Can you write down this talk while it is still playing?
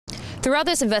Throughout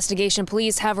this investigation,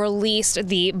 police have released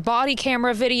the body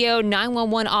camera video,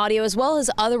 911 audio, as well as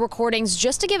other recordings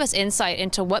just to give us insight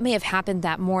into what may have happened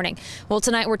that morning. Well,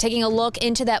 tonight we're taking a look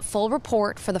into that full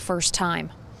report for the first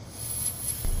time.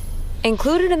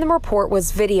 Included in the report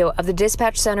was video of the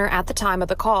dispatch center at the time of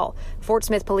the call. Fort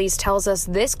Smith Police tells us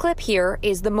this clip here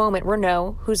is the moment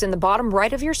Renault, who's in the bottom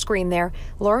right of your screen there,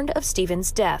 learned of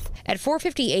Stephen's death. At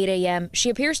 4:58 a.m.,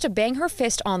 she appears to bang her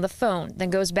fist on the phone,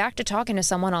 then goes back to talking to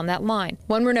someone on that line.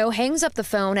 When Renault hangs up the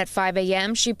phone at 5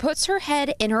 a.m., she puts her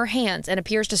head in her hands and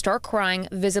appears to start crying,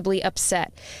 visibly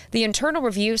upset. The internal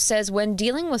review says when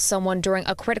dealing with someone during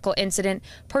a critical incident,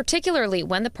 particularly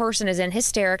when the person is in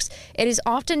hysterics, it is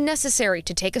often necessary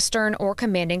to take a stern or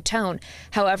commanding tone.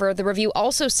 However, the review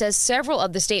also says several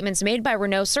of the statements made by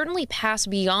Renault certainly pass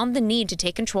beyond the need to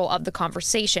take control of the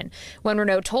conversation. When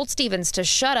Renault told Stevens to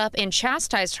shut up and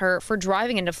chastised her for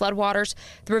driving into floodwaters,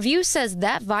 the review says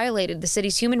that violated the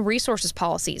city's human resources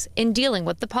policies in dealing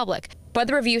with the public. But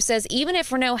the review says even if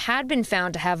Renault had been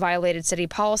found to have violated city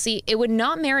policy, it would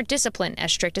not merit discipline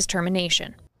as strict as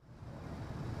termination.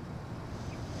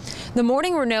 The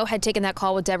morning Renault had taken that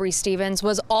call with Deborah Stevens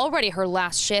was already her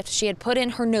last shift. She had put in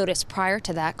her notice prior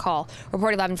to that call.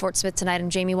 Reporting live in Fort Smith tonight, I'm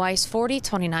Jamie Weiss,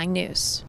 4029 News.